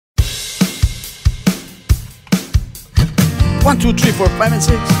1, 2, 3, 4, 5, and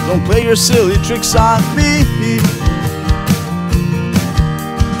 6. Don't play your silly tricks on me.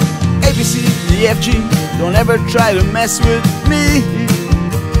 A, B, C, D, F, G. Don't ever try to mess with me.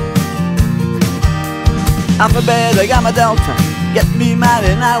 Alphabet, I got my delta. Get me mad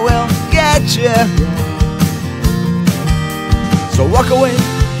and I will get ya. So walk away,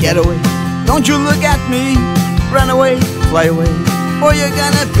 get away. Don't you look at me. Run away, fly away, or you're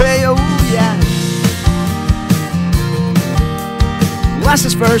gonna pay, oh yeah. Last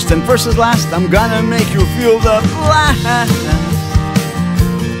is first and first is last. I'm gonna make you feel the blast.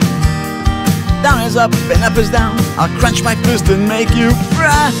 Down is up and up is down. I'll crunch my fist and make you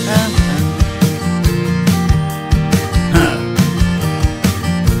frown.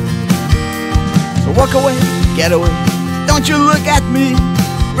 So walk away, get away. Don't you look at me.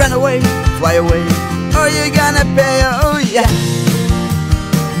 Run away, fly away, or you're gonna pay, oh yeah.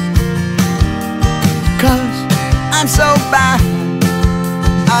 'Cause I'm so bad,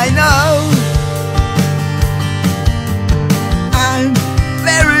 I know. I'm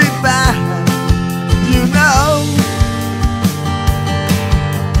very bad, you know.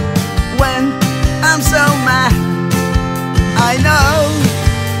 When I'm so mad, I know.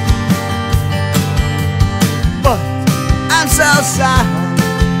 But I'm so sad,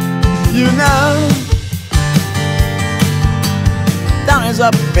 you know. Down is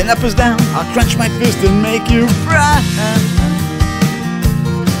up and up is down. I'll crunch my fist and make you frown.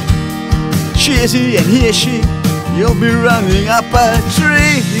 She is he and he is she. You'll be running up a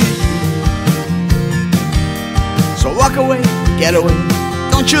tree. So walk away, get away.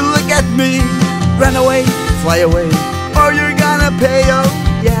 Don't you look at me. Run away, fly away, or you're gonna pay, oh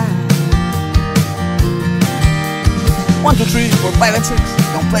yeah. 1, 2, 3, 4, 5, and 6.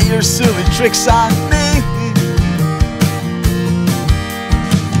 Don't play your silly tricks on me.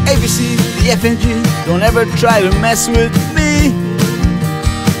 A, B, C, D, F, and G. Don't ever try to mess with me.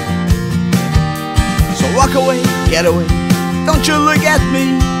 So walk away, get away. Don't you look at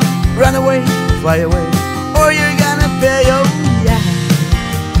me. Run away, fly away, or you're gonna pay, oh yeah.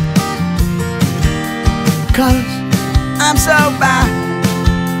 'Cause I'm so bad,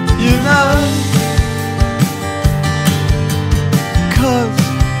 you know. 'Cause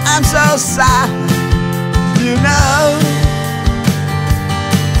I'm so sad, you know.